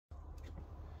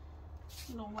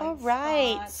All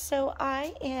right, so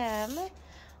I am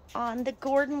on the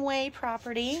Gordon Way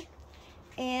property,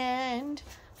 and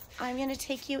I'm going to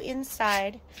take you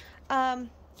inside.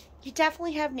 You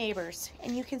definitely have neighbors,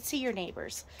 and you can see your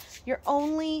neighbors. You're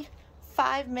only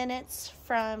 5 minutes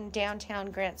from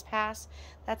downtown Grants Pass.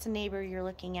 That's a neighbor you're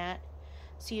looking at.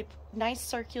 So you nice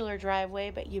circular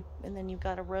driveway, and then you've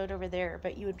got a road over there,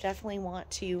 but you would definitely want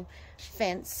to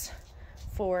fence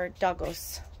for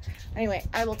doggos. Anyway,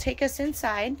 I will take us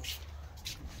inside.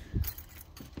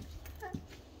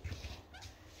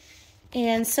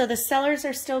 And so the cellars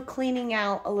are still cleaning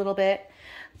out a little bit.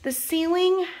 The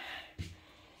ceiling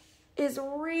is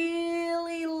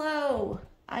really low.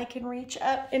 I can reach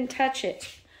up and touch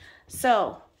it.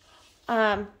 So,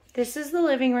 this is the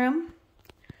living room.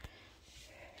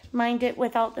 Mind it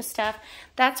without the stuff.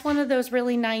 That's one of those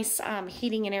really nice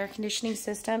heating and air conditioning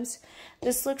systems.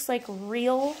 This looks like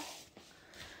real,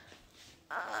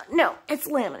 no, it's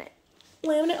laminate.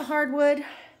 Laminate hardwood.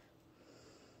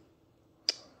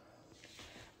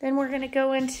 Then we're gonna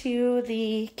go into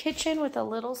the kitchen with a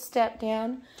little step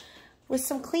down. With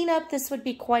some cleanup, this would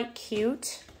be quite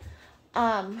cute.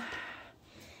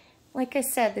 Like I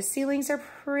said, the ceilings are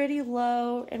pretty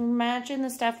low. Imagine the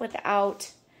stuff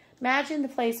without, imagine the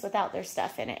place without their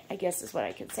stuff in it, I guess is what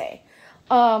I could say.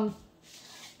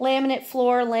 Laminate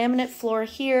floor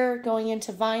here, going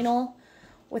into vinyl.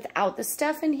 Without the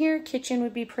stuff in here, kitchen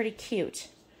would be pretty cute.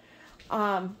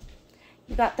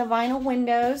 You got the vinyl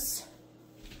windows.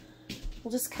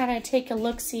 We'll just kind of take a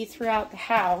look-see throughout the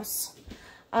house.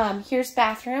 Here's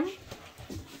bathroom.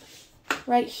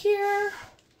 Right here,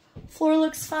 floor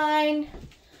looks fine.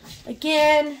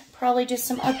 Again, probably just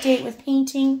some update with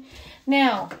painting.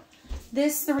 Now,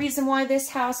 the reason why this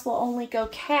house will only go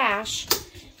cash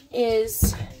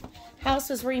is house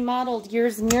was remodeled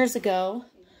years and years ago.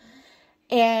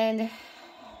 And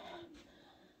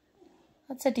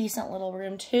that's a decent little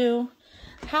room too.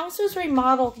 House was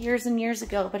remodeled years and years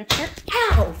ago, but apparently,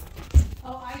 ow!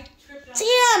 Oh, I tripped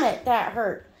on. Damn it, that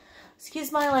hurt.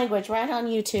 Excuse my language, right on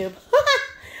YouTube.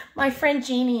 My friend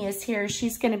Jeannie is here.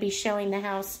 She's going to be showing the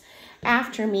house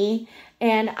after me,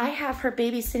 and I have her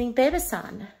babysitting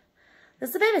Baby-san. This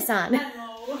is the Baby-san.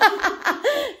 Hello.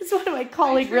 It's one of my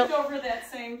colleagues. I tripped over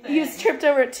that same thing. You tripped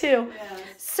over it too. Yes.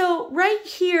 So right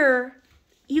here,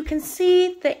 you can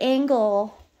see the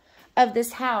angle of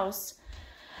this house.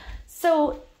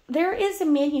 So there is a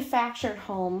manufactured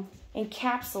home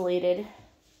encapsulated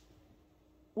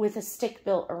with a stick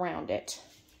built around it,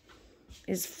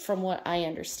 is from what I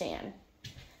understand.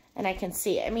 And I can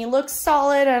see it. I mean, it looks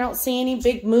solid. I don't see any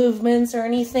big movements or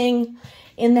anything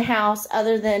in the house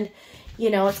other than, you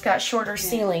know, it's got shorter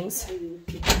ceilings.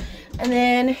 And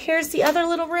then here's the other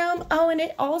little room. Oh, and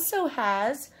it also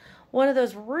has one of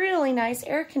those really nice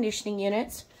air conditioning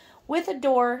units with a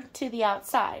door to the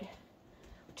outside,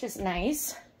 which is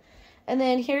nice. And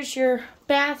then here's your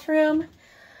bathroom.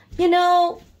 You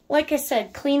know, like I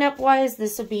said, cleanup wise,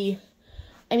 this would be,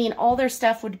 I mean, all their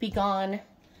stuff would be gone.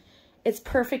 It's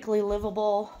perfectly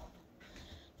livable.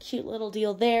 Cute little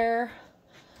deal there.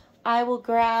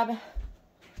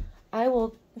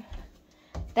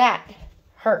 That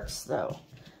hurts though.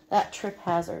 That trip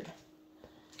hazard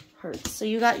hurts. So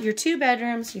you got your 2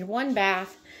 bedrooms, your 1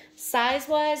 bath.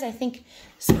 Size-wise, I think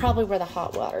this is probably where the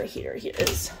hot water heater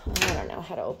is. I don't know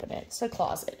how to open it. It's a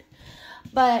closet.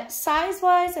 But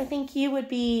size-wise, I think you would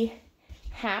be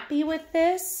happy with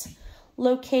this.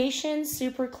 Location,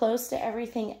 super close to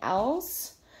everything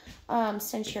else.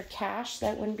 Since you're cash,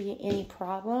 that wouldn't be any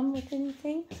problem with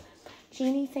anything.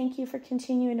 Jeannie, thank you for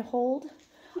continuing to hold.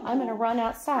 I'm going to run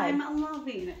outside. I'm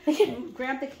loving it.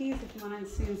 Grab the keys if you want to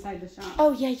see inside the shop.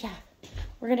 Oh, yeah.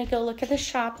 We're going to go look at the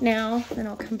shop now. Then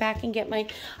I'll come back and get my...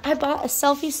 I bought a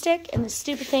selfie stick, and the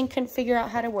stupid thing couldn't figure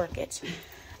out how to work it.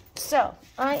 So,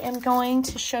 I am going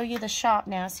to show you the shop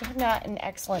now. See, I'm not an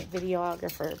excellent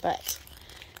videographer, but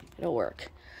it'll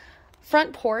work.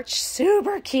 Front porch,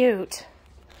 super cute.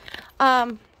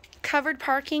 Covered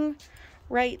parking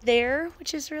right there,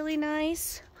 which is really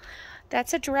nice.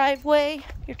 That's a driveway.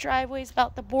 Your driveway is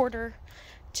about the border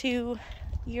to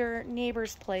your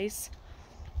neighbor's place.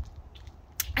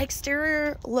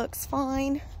 Exterior looks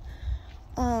fine.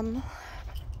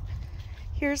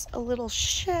 Here's a little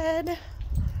shed.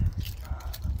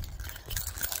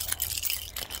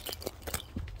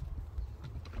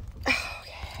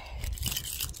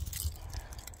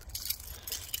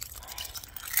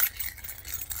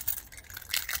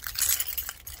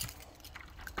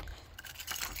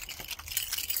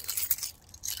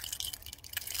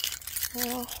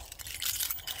 Well,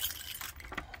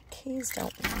 keys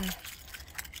don't want to.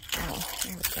 Oh,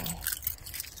 there we go.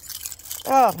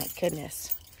 Oh my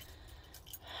goodness.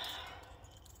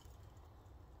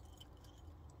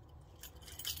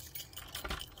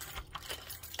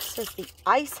 This is the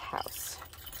ice house,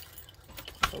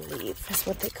 I believe is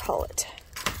what they call it.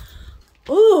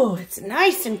 Ooh, it's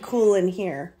nice and cool in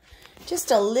here.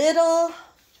 Just a little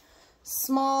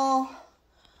small,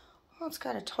 well, it's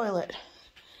got a toilet.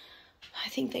 I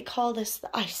think they call this the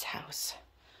ice house.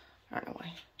 I don't know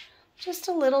why. Just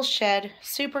a little shed,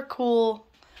 super cool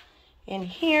in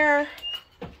here.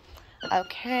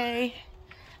 Okay,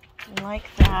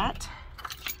 like that.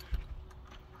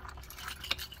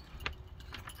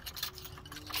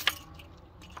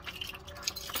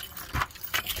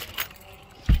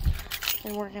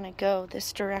 And we're gonna go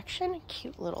this direction.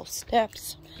 Cute little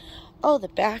steps. Oh, the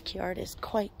backyard is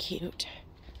quite cute.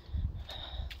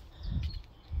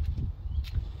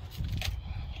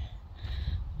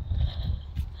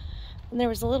 And there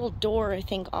was a little door, I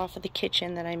think, off of the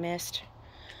kitchen that I missed.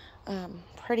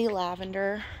 Pretty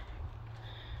lavender.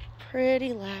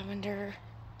 Pretty lavender.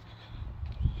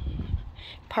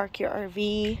 Park your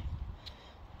RV.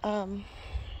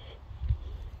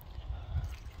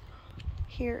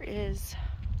 Here is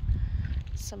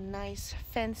some nice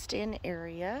fenced-in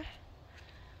area.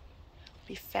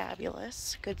 Be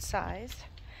fabulous, good size.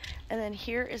 And then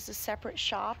here is a separate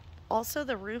shop. Also,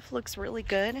 the roof looks really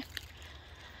good.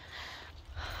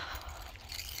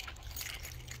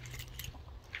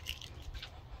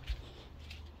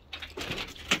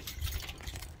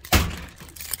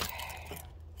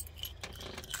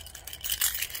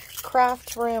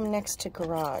 Craft room next to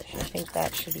garage. I think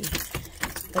that should be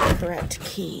the correct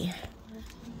key.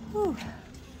 Whew.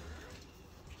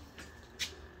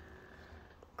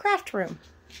 Craft room.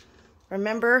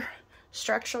 Remember,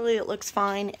 structurally it looks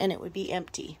fine and it would be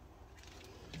empty.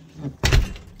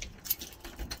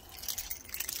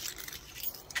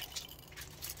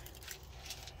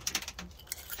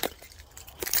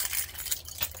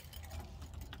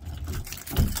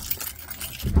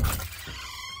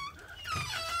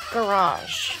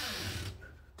 Garage.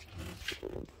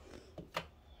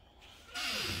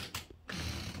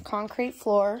 Concrete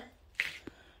floor.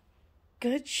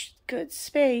 Good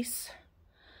space.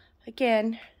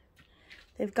 Again,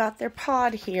 they've got their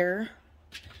pod here,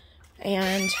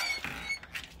 and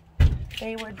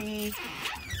they would be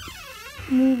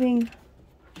moving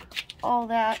all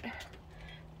that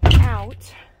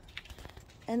out.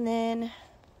 And then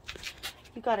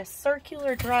you got a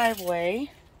circular driveway.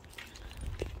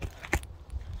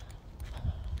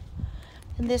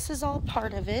 And this is all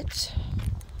part of it.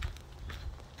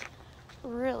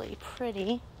 Really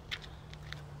pretty.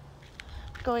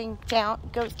 Goes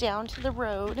down to the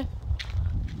road.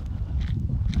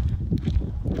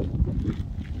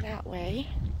 That way.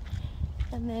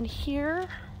 And then here,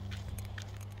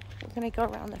 we're gonna go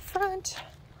around the front.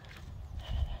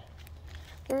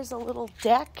 There's a little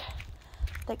deck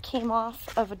that came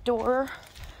off of a door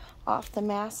off the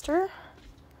master.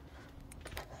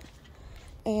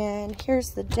 And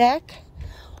here's the deck,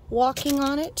 walking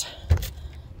on it.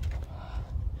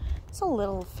 It's a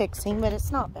little fixing, but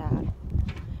it's not bad.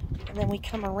 And then we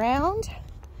come around,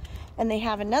 and they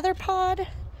have another pod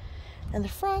in the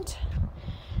front.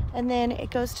 And then it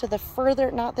goes to the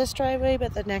further, not this driveway,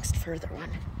 but the next further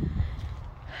one.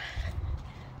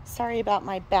 Sorry about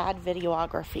my bad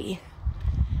videography.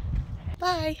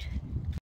 Bye.